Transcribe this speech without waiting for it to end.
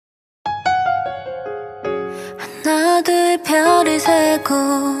하나 둘 별이 새고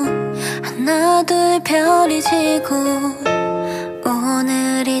하나 둘 별이 지고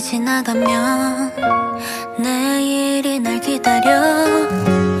오늘이 지나가면 내일이 날 기다려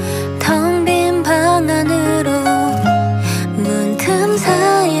텅 빈 방 안으로 문틈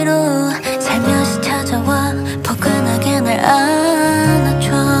사이로 살며시 찾아와 포근하게 날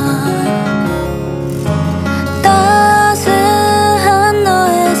안아줘 따스한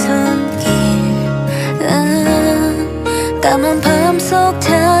너의 손길 까만 밤속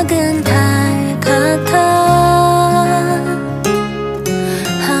작은 달 같아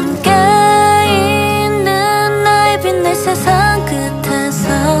세상 끝에서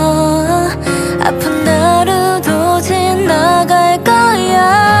아픈 하루도 지나갈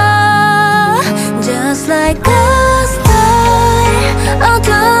거야 Just like a star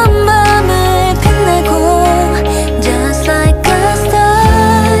어두운 밤을 빛내고 Just like a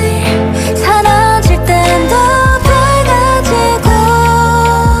star 사라질 땐 더 밝아지고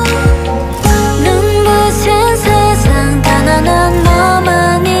눈부신 세상 단 하나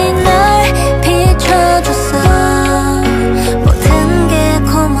너만이 날 비춰줬어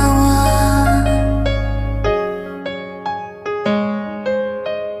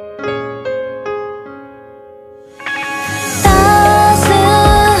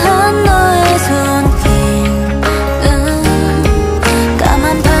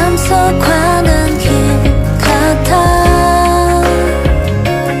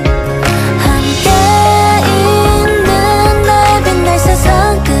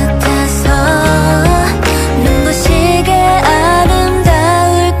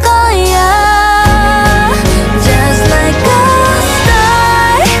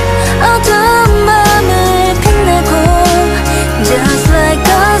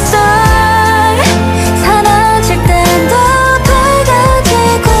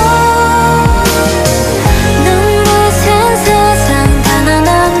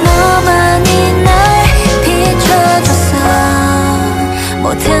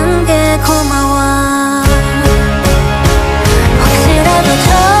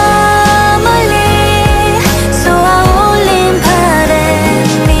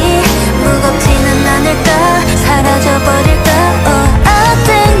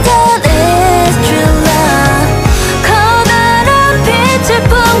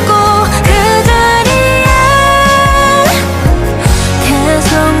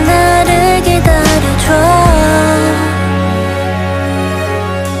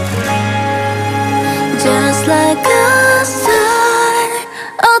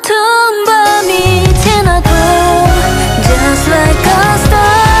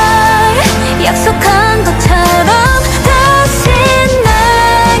약속한 것처럼 다시 내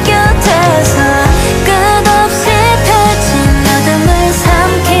곁에서 끝없이 펼친 어둠을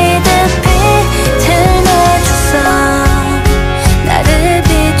삼키듯 빛을 내줬어 나를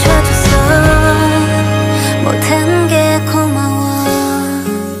비춰줬어 모든 게 고마워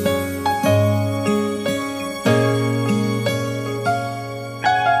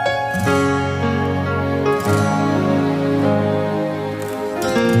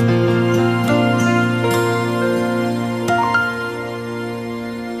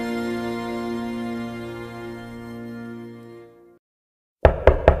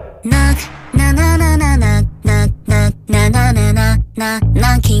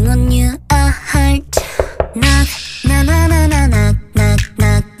Knocking on you a heart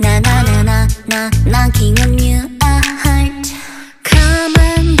knocking on you a heart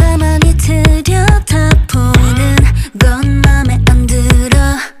가만 가만히 들여다 보이는 건 맘에 안 들어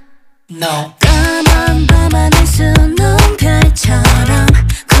No 까만 밤 안에 수놓은 별처럼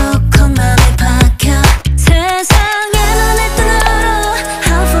콕콕 맘에 박혀 세상에 눈을 뜨너로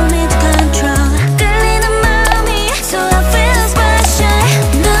How for me to control 끌리는 마음이 So I feel special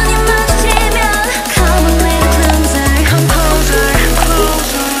눈이 마주치면 Come a little closer Come closer,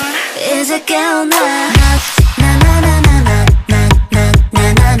 closer 이제 깨어나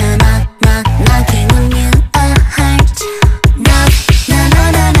Knocking on you a heart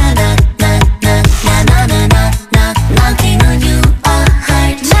Knocking on you a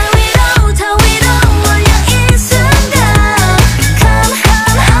heart 날 위로 더 위로 올려 이 순간 Come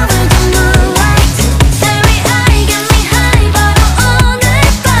I will do moonlight Starry eye get me high 바로 오늘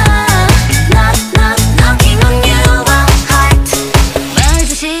밤 Knocking on you a heart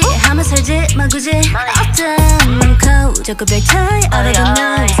말듯이 하면 살지 마 굳이 어쩜 많고 적고 별 차이 알아도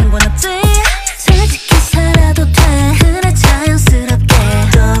날 상관없지 솔직히 살아도 돼 그래 자연스럽게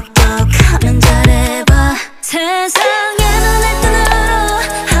똑똑하면 잘해봐 세상에 눈을 뜨너로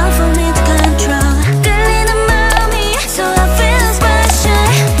How for me to control 끌리는 마음이 So I feel special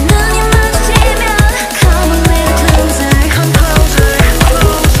눈이 마주치면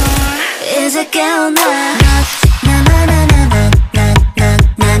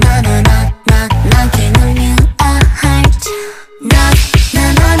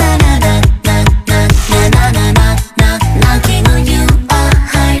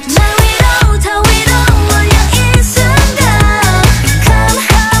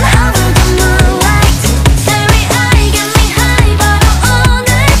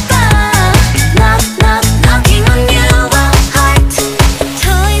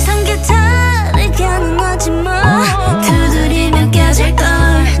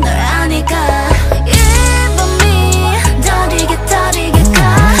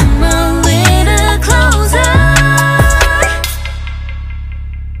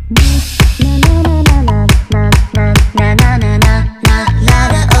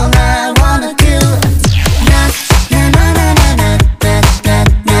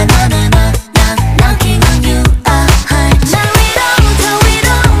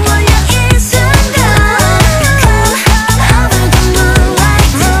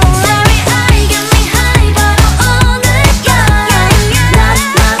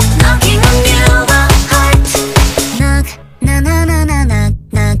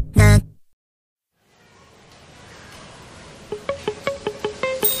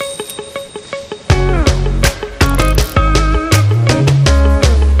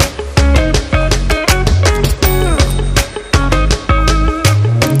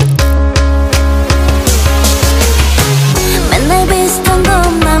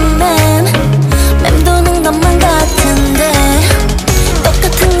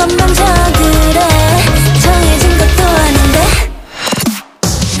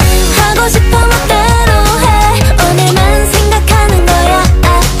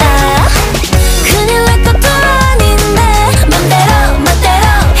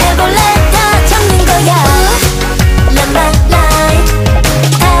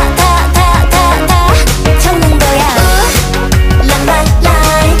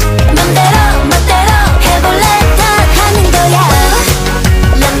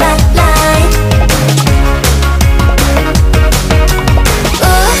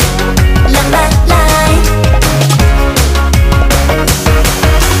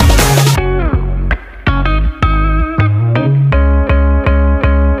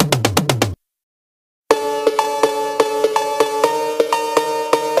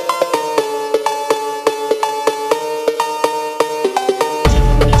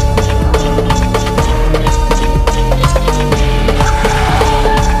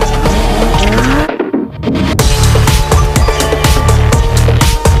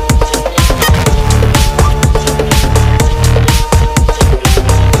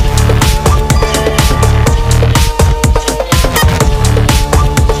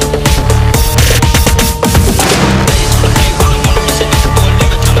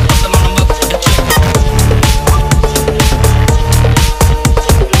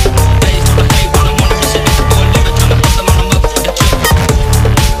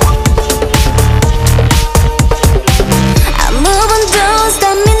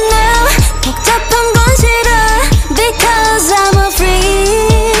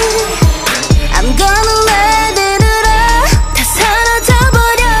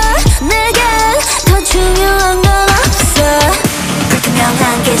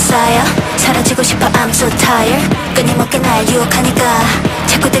쌓여 사라지고 싶어 I'm so tired 끊임없게 날 유혹하니까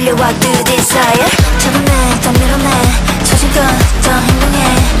자꾸 들려와 the desire 잡아내 더 밀어내 소신껏 더 행동해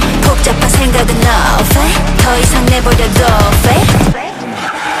복잡한 생각은 no fake 더 이상 내버려둬 fake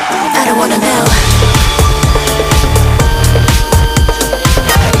I don't wanna know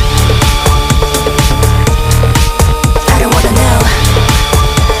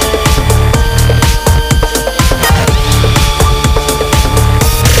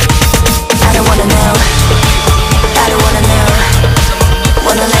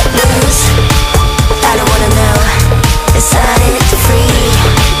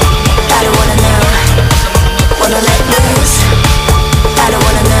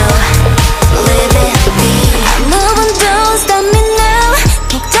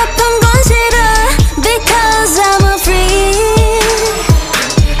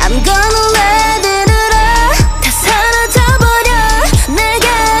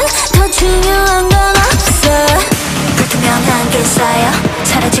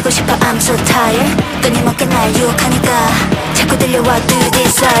사라지고 싶어 I'm so tired 끊임없게 날 유혹하니까 자꾸 들려와 the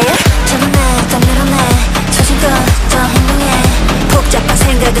desire 잡아내 더 밀어내 소신껏 더 행동해 복잡한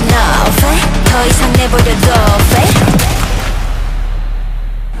생각은 no fake 더 이상 내버려둬 fake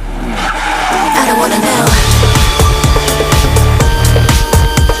I don't wanna know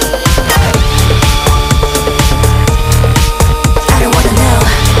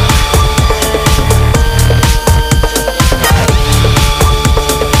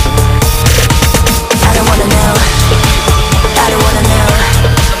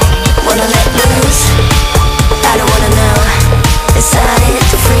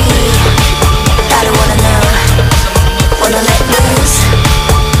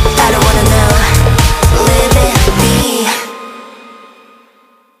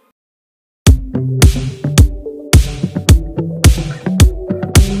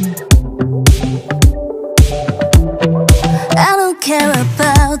care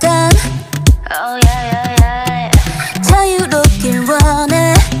about that Oh yeah, yeah, yeah 자유롭길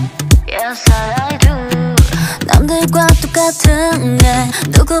원해 Yes, I do 남들과 똑같은 게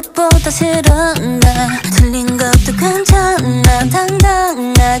누구보다 싫은 게 틀린 것도 괜찮아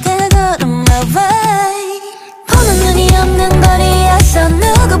당당하게 걸은 my way 보는 눈이 없는 거리에서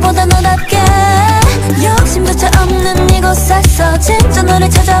누구보다 너답게 욕심조차 없는 이곳에서 진짜 너를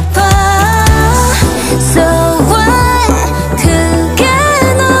찾아봐 So what 그게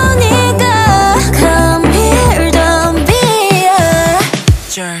너니까 Come here don't be a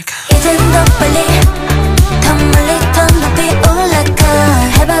jerk 이젠 더 빨리 더 멀리 더 높이 올라가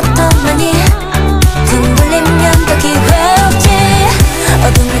해봐 더 많이 등 돌리면 더 기회 없지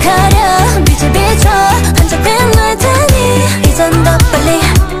어둠을 가려 빛을 비춰 한적빛 너의 테니 이젠 더 빨리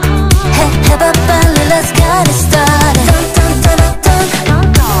해봐 빨리 Let's get it started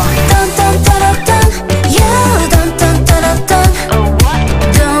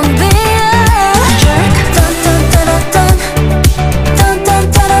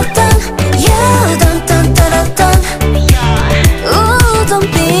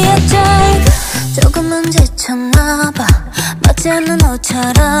맞지 않는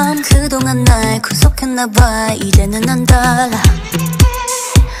옷처럼 그동안 날 구속했나봐 이제는 안 달라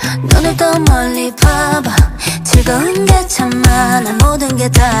눈을 더 멀리 봐봐 즐거운 게 참 많아 모든 게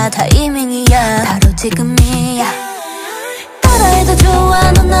다 타이밍이야 바로 지금이야 따라해도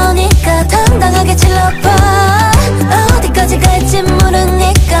좋아 넌 너니까 당당하게 질러봐 어디까지 갈지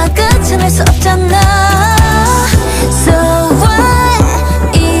모르니까 끝은 할 수 없잖아 So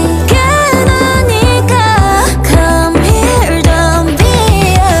what 이게 너니까 Come here don't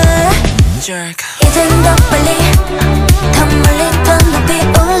be a jerk 이젠 더 빨리 더 멀리 더 높이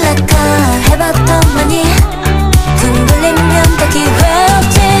올라가 해봐 더 많이 등 돌리면 더 기회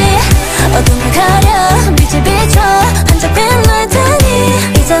없지 어둠을 가려 빛을 비춰 한적빛 너의 테니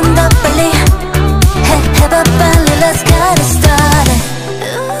이젠 더 빨리 해봐 빨리 Let's get it started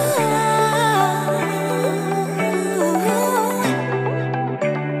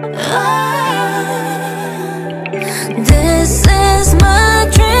This is my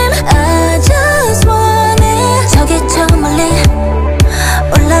dream I just want it 저기 저 멀리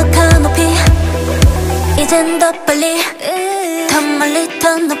올라가 높이 이젠 더 빨리 더 멀리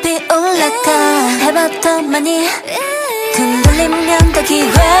더 높이 올라가 해봐 더 많이 등 돌리면 더 기회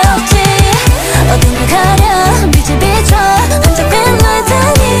없지 어둠을 가려 빛을 비춰 한적빛 너의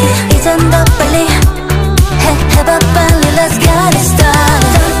테니 이젠 더 빨리 해봐 빨리 Let's get it